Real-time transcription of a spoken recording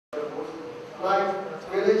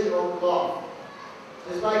like village or cloth.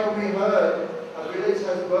 Just like when we heard a village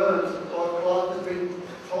has burnt or a cloth has been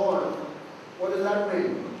torn, what does that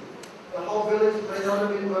mean? The whole village may not have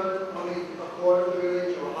been burnt, only a quarter of the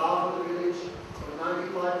village or half of the village or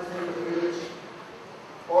 95% of the village.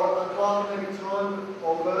 Or a cloth may be torn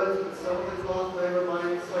or burnt, but some of the cloth may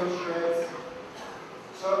remain some shreds.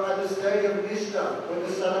 So at the stage of Nishta, when the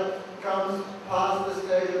sadhak comes past the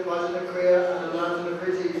stage of Bhajana Kriya and Anandana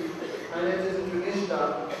Vritti and enters into Nishta,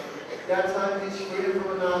 that time each freedom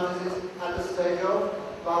from Anandana is at the stage of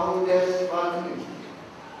Bahudesh Bhatani.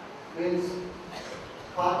 Means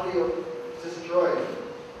partly destroyed,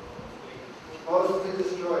 mostly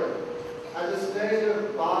destroyed. At the stage of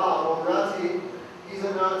Ba or Rati, he's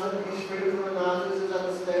Anandana, each freedom from Anandana is at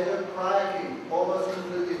the stage of Prayaki, almost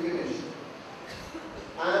completely finished.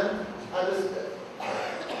 And at the stage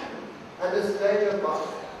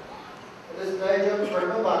of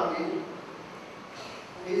Prema Bhakti,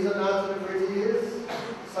 his Anandana Vritti is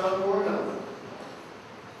Sampurna,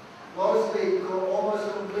 mostly almost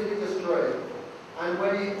completely destroyed. And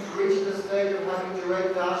when he reached the stage of having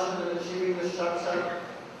direct darshan and achieving the Shakshat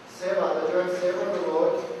Seva, the direct Seva of the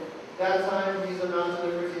Lord, that time his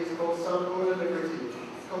Anandana Vritti is called Sampurna Vritti,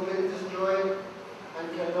 completely destroyed and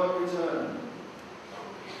cannot return.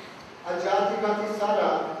 A Jati Bhakti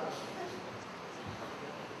Sadhak,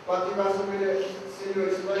 Bhakti Rasamrita Sindhu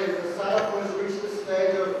explains, the sadhak who has reached the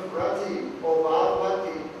stage of Rati or Bhav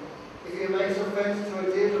Bhakti, if he makes offense to a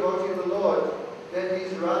dear devotee of the Lord, then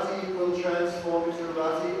his Rati will transform into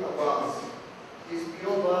Rati Abhas. His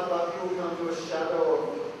pure Bhav Bhakti will come to a shadow of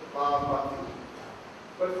Bhav Bhakti.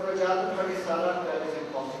 But for a Jata Bhakti sadhak, that is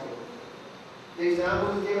impossible. The example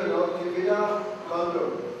is given of Dvida Bandhu,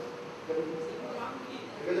 the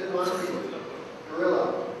village monkey, gorilla.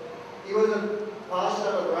 He was a Pasha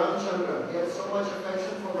of Ramchandra. He had so much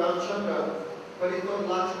affection for Ramchandra, but he thought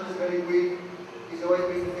Lakshmana is very weak. He's always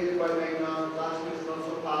been defeated by Meghna. Lakshmana is not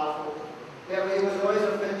so powerful. Therefore, he was always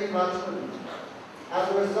offending Lakshmana. As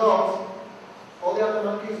a result, all the other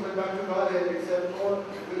monkeys went back to Godhead except for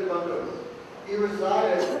Vidabandhu. He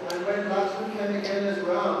resided, and when Lakshmana came again as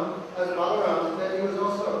Balaram, then he was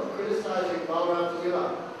also criticizing Balaram's lila.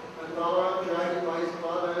 And Balaram dragged him by his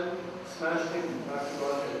father and smashed him back to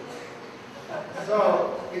Godhead. So,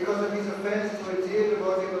 because of his offense to a dear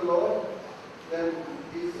devotee of the Lord, then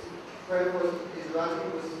his Rati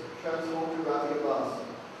was transformed to Rati Abhas.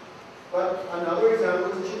 But another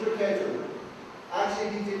example is Chitraketu. Actually,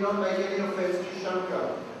 he did not make any offense to Shankar,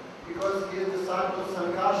 because he is a disciple of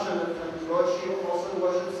Sankarshan, and Lord Shiva also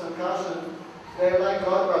worships Sankarshan. They are like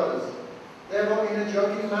God brothers. Therefore, in a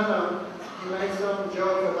joking manner, he made some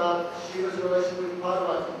joke about Shiva's relation with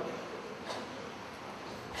Parvati.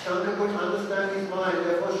 Shankar could understand his mind,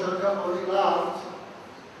 therefore Shankar only laughed.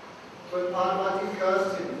 But Parvati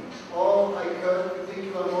cursed him. Oh, I curse you, think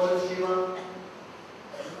you are more than Shiva.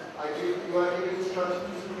 You are giving instruction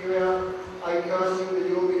to superior. I curse you that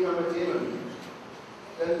you will become a demon.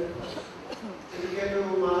 Then Chitraketu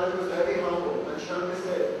Maharaja was very humble, and Shankar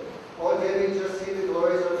said, oh Devi, just see the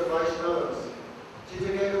glories of the Vaishnavas.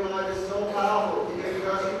 Chitraketu Maharaja is so powerful, he can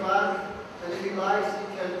curse you back, and if he likes,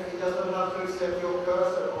 he does not have to accept your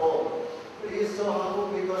curse at all. But he is so humble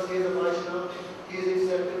because he is a Vaishnava, he has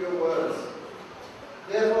accepted your words.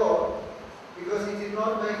 Therefore, because he did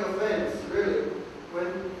not make offense, really, when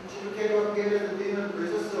Chitraketu appeared as the demon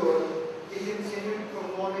Brisasur, he continued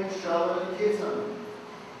performing Shravan and Kirtan.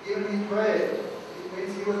 Even he prayed, it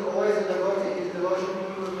means he was always a devotee, his devotion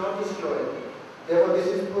was not destroyed. Therefore, this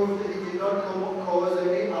is proof that he did not cause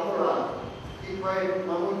any aparad. He prayed,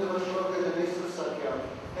 Mamudama Shloka Janisu Satya.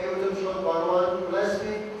 Hey, Udam Shlok Bhagavan, bless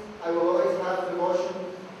me. I will always have devotion,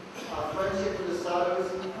 friendship with the sadhus,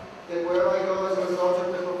 that wherever I go as a result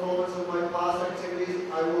of the performance of my past activities,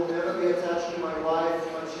 I will never be attached to my wife,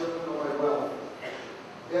 my children, or my wealth.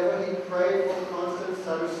 Therefore, he prayed for constant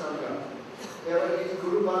sadhu sangha. Therefore, his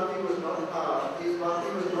Guru Bhakti was not, his Bhakti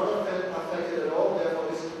was not affected at all. Therefore,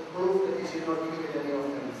 this is proof that he did not commit any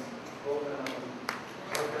offense.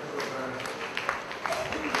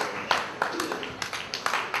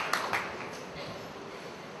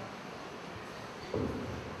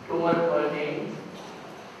 Tomorrow morning,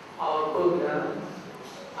 our program,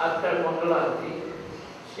 after Mangalarti,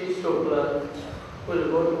 Sri Shukla will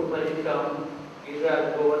go to Parikram, Giriraj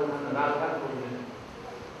Goverdhan, Radha Kund.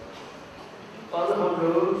 कल हम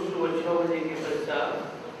लोग सुबह 6 बजे के पश्चात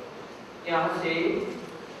यहाँ से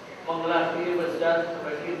मंगलारती के पश्चात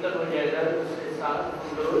कीर्तन हो जाएगा। उसके साथ हम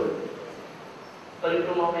लोग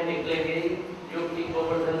परिक्रमा में निकलेंगे, जो कि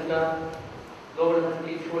गोवर्धन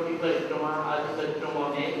की छोटी परिक्रमा, आदि परिक्रमा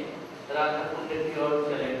में राधा कुंड की ओर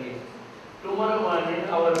चलेंगे। tomorrow morning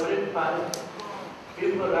our breakfast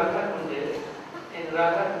before Radha Kunda in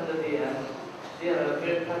Radha Kunda there are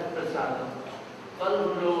breakfast प्रसाद। कल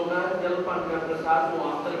हम लोगों का जलपान का प्रसाद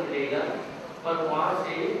वहाँ पर मिलेगा और वहाँ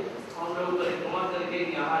से हम लोग परिक्रमा करके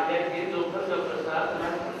यहाँ आ जाएंगे। दोपहर का प्रसाद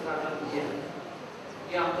प्रसाद दिया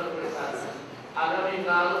यहाँ पर प्रसाद आगामी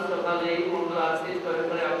काल सकाले मंगल आरती करे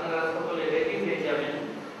परे আপনারা সকলে রেডি হয়ে যাবেন।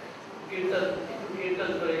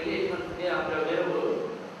 কীর্তন করে এখান থেকে আমরা বেরোবো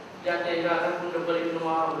যাতে রাধাকুণ্ড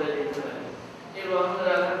পরিক্রমা আমরা যেতে পারি এবং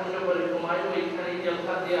রাধাকুণ্ড পরিক্রমায় ওইখানে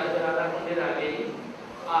জলখাত দেওয়া আছে রাধাকুণ্ডের আগেই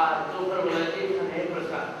আর দুপুরবেলাতে এখানে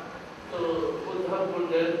প্রসাদ। তো উদ্ধব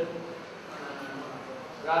কুণ্ডের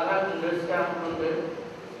রাধাকুণ্ড শ্যামকুণ্ড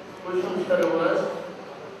কুসুম সরোবর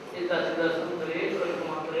ইত্যাদি দর্শন করে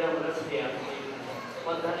পরিক্রমা করে আমরা ফিরে আসি।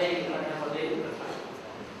 মধ্যাহ্নে এখানে আমাদের প্রসাদ।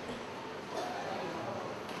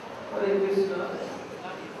 Hare Krishna.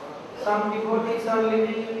 Some devotees are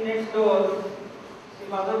living next door to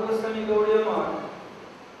Maharaja Goswami Goverdhan,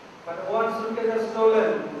 but one suitcase is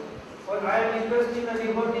stolen. But I am requesting the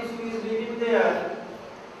devotees who is living there,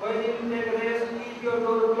 when you take rest, keep your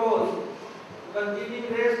door closed. When giving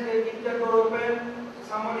rest, they keep the door open.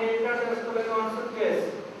 Somebody enters and stolen one suitcase.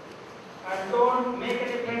 And don't make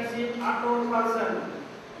any friendship unknown person.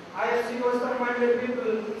 I have seen Western-minded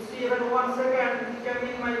people. See, even 1 second, he can be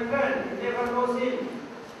my friend. You never know him.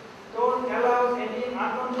 Don't allow any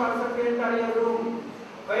unknown person to enter your room.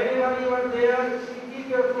 Whenever you are there, keep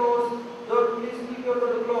your closed door. Please keep your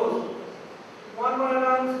door closed. One more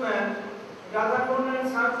announcement: Radhakund and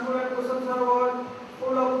Samskund and Kusum Sarovar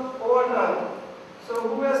full of water. So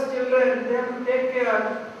who has children, they have to take care.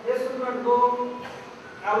 They should not go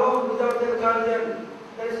alone without their guardian.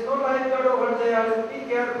 There is no lifeguard over there. Be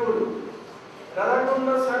careful. Radhakund,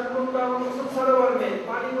 Shyamkund और कुसुम सरोवर में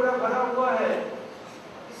पानी पूरा भरा हुआ है।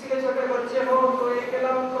 इसलिए छोटे बच्चे हो तो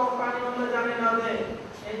अकेला उनको पानी में जाने ना दें,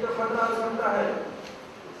 नहीं तो खतरा हो सकता है।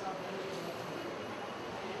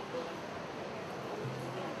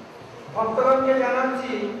 ভক্তগণকে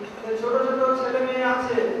জানাচ্ছি যে ছোট ছোট ছেলে মেয়ে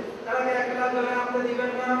আছে তারা একলা জলে নামতে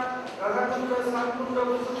দিবেন না। রাধাকুণ্ড, শ্যামকুণ্ড,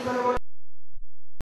 কুসুম সরোবর